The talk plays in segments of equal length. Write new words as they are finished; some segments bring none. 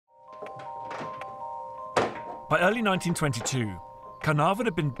By early 1922, Carnarvon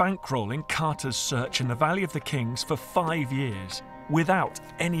had been bankrolling Carter's search in the Valley of the Kings for 5 years without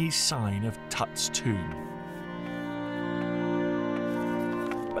any sign of Tut's tomb.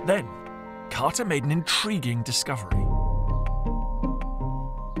 But then, Carter made an intriguing discovery.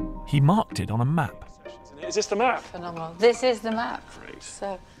 He marked it on a map. Is this the map? Phenomenal. This is the map. Great.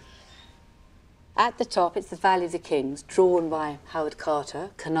 So, at the top, it's the Valley of the Kings, drawn by Howard Carter,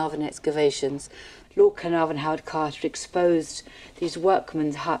 Carnarvon excavations. Lord Carnarvon Howard Carter exposed these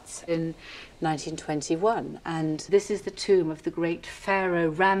workmen's huts in 1921, and this is the tomb of the great pharaoh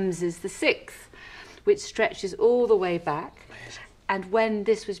Ramses VI, which stretches all the way back. Amazing. And when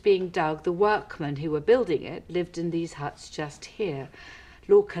this was being dug, the workmen who were building it lived in these huts just here.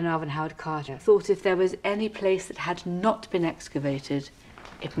 Lord Carnarvon Howard Carter thought if there was any place that had not been excavated,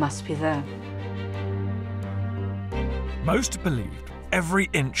 it must be there. Most believed every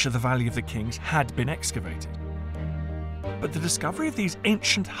inch of the Valley of the Kings had been excavated. But the discovery of these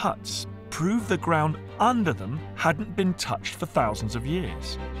ancient huts proved the ground under them hadn't been touched for thousands of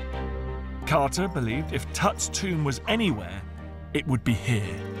years. Carter believed if Tut's tomb was anywhere, it would be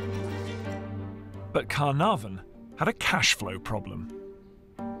here. But Carnarvon had a cash flow problem.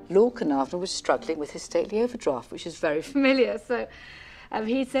 Lord Carnarvon was struggling with his stately overdraft, which is very familiar, so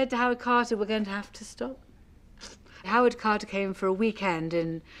he said to Howard Carter, we're going to have to stop. Howard Carter came for a weekend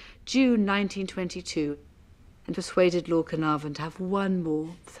in June 1922 and persuaded Lord Carnarvon to have one more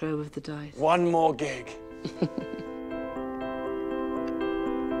throw of the dice. One more gig.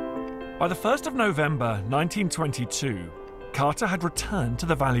 By the 1st of November 1922, Carter had returned to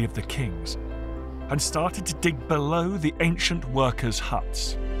the Valley of the Kings and started to dig below the ancient workers'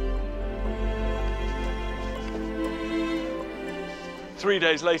 huts. 3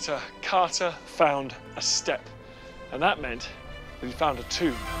 days later, Carter found a step. And that meant that he found a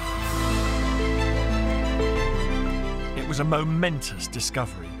tomb. It was a momentous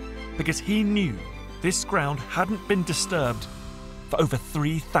discovery because he knew this ground hadn't been disturbed for over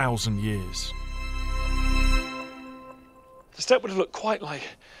 3,000 years. The step would have looked quite like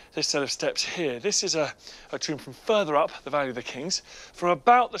this set of steps here. This is a tomb from further up the Valley of the Kings, from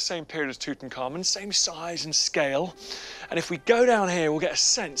about the same period as Tutankhamun, same size and scale. And if we go down here, we'll get a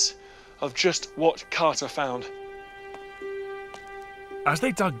sense of just what Carter found. As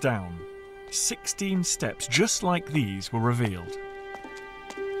they dug down, 16 steps just like these were revealed.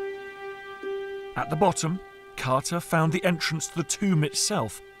 At the bottom, Carter found the entrance to the tomb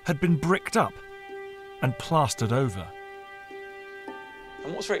itself had been bricked up and plastered over.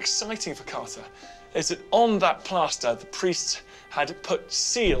 And what's very exciting for Carter is that on that plaster, the priests had put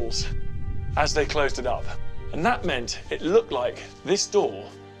seals as they closed it up. And that meant it looked like this door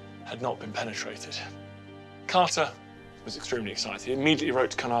had not been penetrated. Carter was extremely excited. He immediately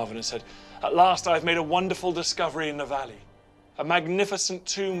wrote to Carnarvon and said, "At last I've made a wonderful discovery in the valley. A magnificent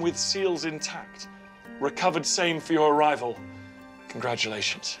tomb with seals intact. Recovered same for your arrival.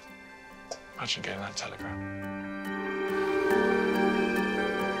 Congratulations." Imagine getting that telegram.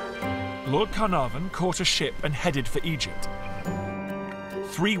 Lord Carnarvon caught a ship and headed for Egypt.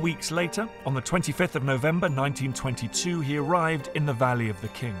 3 weeks later, on the 25th of November 1922, he arrived in the Valley of the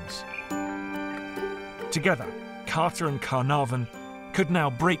Kings. Together, Carter and Carnarvon could now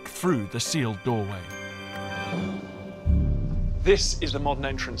break through the sealed doorway. This is the modern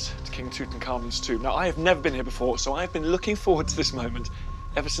entrance to King Tutankhamen's tomb. Now, I have never been here before, so I've been looking forward to this moment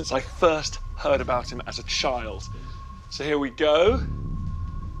ever since I first heard about him as a child. So here we go.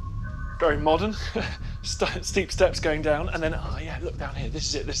 Very modern. Steep steps going down, and then, oh yeah, look down here. This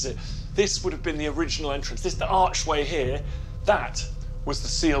is it, this is it. This would have been the original entrance. This is the archway here. That was the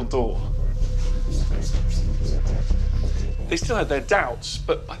sealed door. They still had their doubts,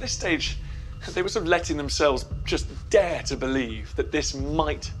 but by this stage, they were sort of letting themselves just dare to believe that this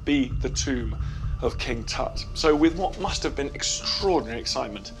might be the tomb of King Tut. So with what must have been extraordinary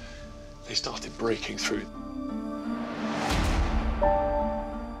excitement, they started breaking through.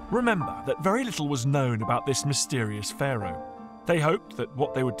 Remember that very little was known about this mysterious pharaoh. They hoped that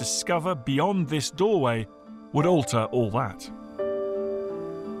what they would discover beyond this doorway would alter all that.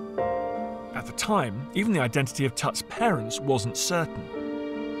 At the time, even the identity of Tut's parents wasn't certain.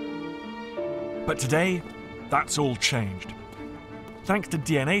 But today, that's all changed. Thanks to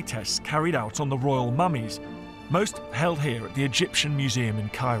DNA tests carried out on the royal mummies, most held here at the Egyptian Museum in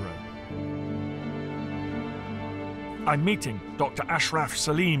Cairo. I'm meeting Dr. Ashraf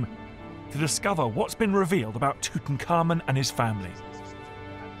Salim to discover what's been revealed about Tutankhamun and his family.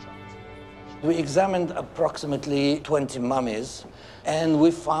 We examined approximately 20 mummies, and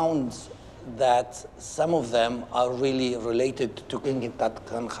we found that some of them are really related to King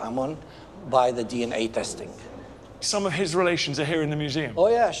Tutankhamun by the DNA testing. some of his relations are here in the museum? Oh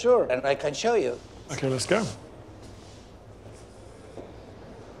yeah, sure, and I can show you. Okay, let's go.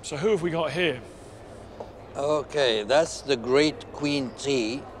 So who have we got here? Okay, that's the great Queen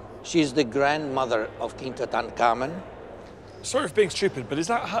T. She's the grandmother of King Tutankhamun. Sorry for being stupid, but is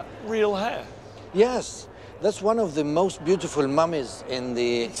that her real hair? Yes, that's one of the most beautiful mummies in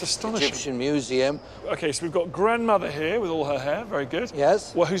the It's astonishing. Egyptian museum. Okay, so we've got grandmother here with all her hair, very good.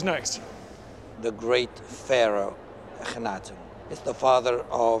 Yes. Well, who's next? The great pharaoh, Akhenaten. It's the father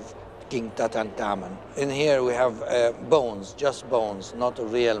of King Tutankhamun. In here we have bones, just bones, not a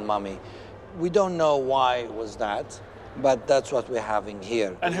real mummy. We don't know why it was that, but that's what we're having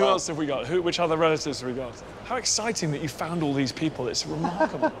here. And who else have we got? Which other relatives have we got? How exciting that you found all these people. It's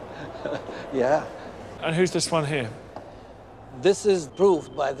remarkable. Yeah. And who's this one here? This is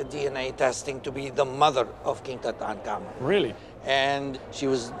proved by the DNA testing to be the mother of King Tutankhamun. Really? And she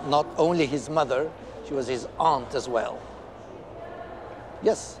was not only his mother, she was his aunt as well.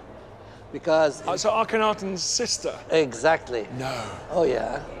 Yes, because... So Akhenaten's sister? Exactly. No. Oh,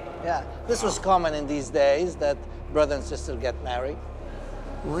 yeah. Yeah. This was common in these days, that brother and sister get married.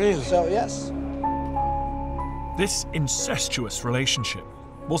 Really? So, yes. This incestuous relationship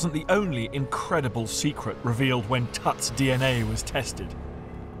wasn't the only incredible secret revealed when Tut's DNA was tested.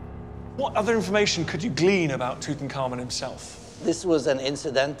 What other information could you glean about Tutankhamun himself? This was an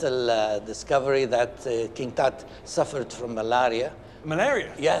incidental discovery that King Tut suffered from malaria.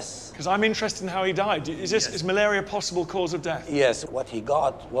 Malaria? Yes. Because I'm interested in how he died. Is malaria a possible cause of death? Yes, what he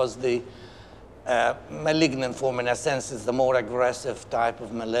got was the malignant form, in a sense. It's the more aggressive type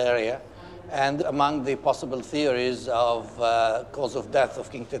of malaria. And among the possible theories of cause of death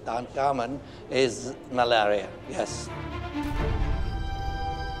of King Tutankhamun is malaria, yes.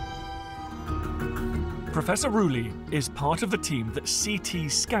 Professor Rooley is part of the team that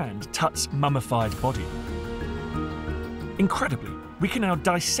CT scanned Tut's mummified body. Incredibly, we can now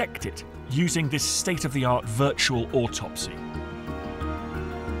dissect it using this state-of-the-art virtual autopsy.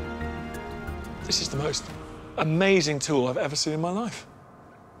 This is the most amazing tool I've ever seen in my life.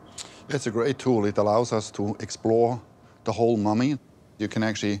 It's a great tool. It allows us to explore the whole mummy. You can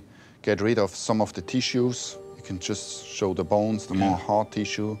actually get rid of some of the tissues. You can just show the bones, the more hard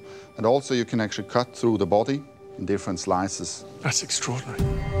tissue. And also you can actually cut through the body in different slices. That's extraordinary.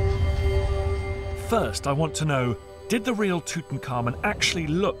 First, I want to know, did the real Tutankhamun actually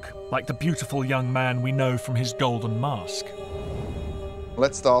look like the beautiful young man we know from his golden mask?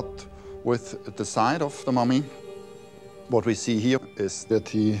 Let's start with the side of the mummy. What we see here is that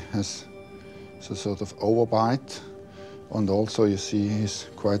he has a sort of overbite, and also you see his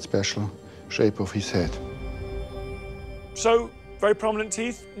quite special shape of his head. So, very prominent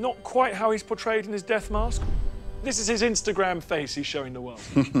teeth, not quite how he's portrayed in his death mask. This is his Instagram face he's showing the world.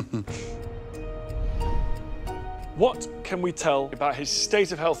 What can we tell about his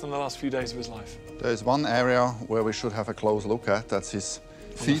state of health in the last few days of his life? There's one area where we should have a close look at. That's his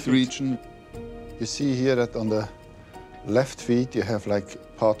feet region. You see here that on the left feet you have like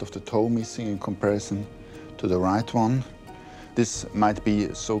part of the toe missing in comparison to the right one. This might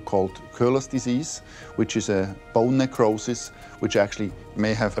be so-called Curler's disease, which is a bone necrosis, which actually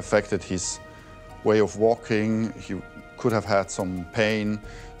may have affected his way of walking. He could have had some pain,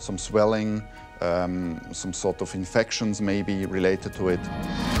 some swelling, some sort of infections maybe related to it.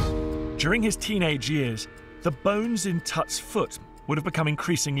 During his teenage years, the bones in Tut's foot would have become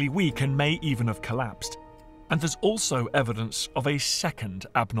increasingly weak and may even have collapsed. And there's also evidence of a second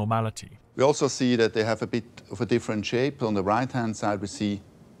abnormality. We also see that they have a bit of a different shape. On the right-hand side, we see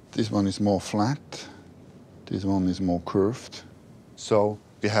this one is more flat, this one is more curved. So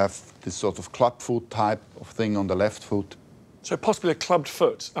we have this sort of clubfoot type of thing on the left foot. So possibly a clubbed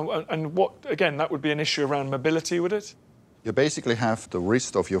foot. And what, again, that would be an issue around mobility, would it? You basically have the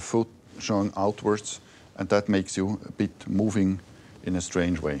wrist of your foot showing outwards, and that makes you a bit moving in a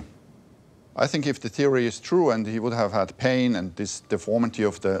strange way. I think if the theory is true and he would have had pain and this deformity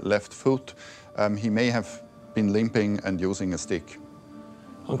of the left foot, he may have been limping and using a stick.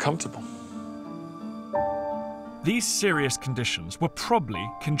 Uncomfortable. These serious conditions were probably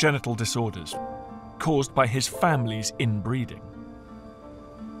congenital disorders caused by his family's inbreeding.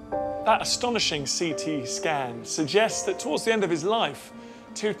 That astonishing CT scan suggests that towards the end of his life,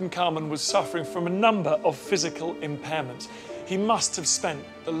 Tutankhamun was suffering from a number of physical impairments. He must have spent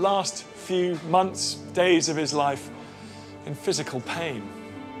the last few months, days of his life in physical pain.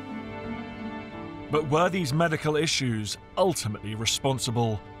 But were these medical issues ultimately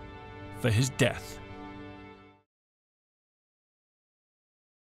responsible for his death?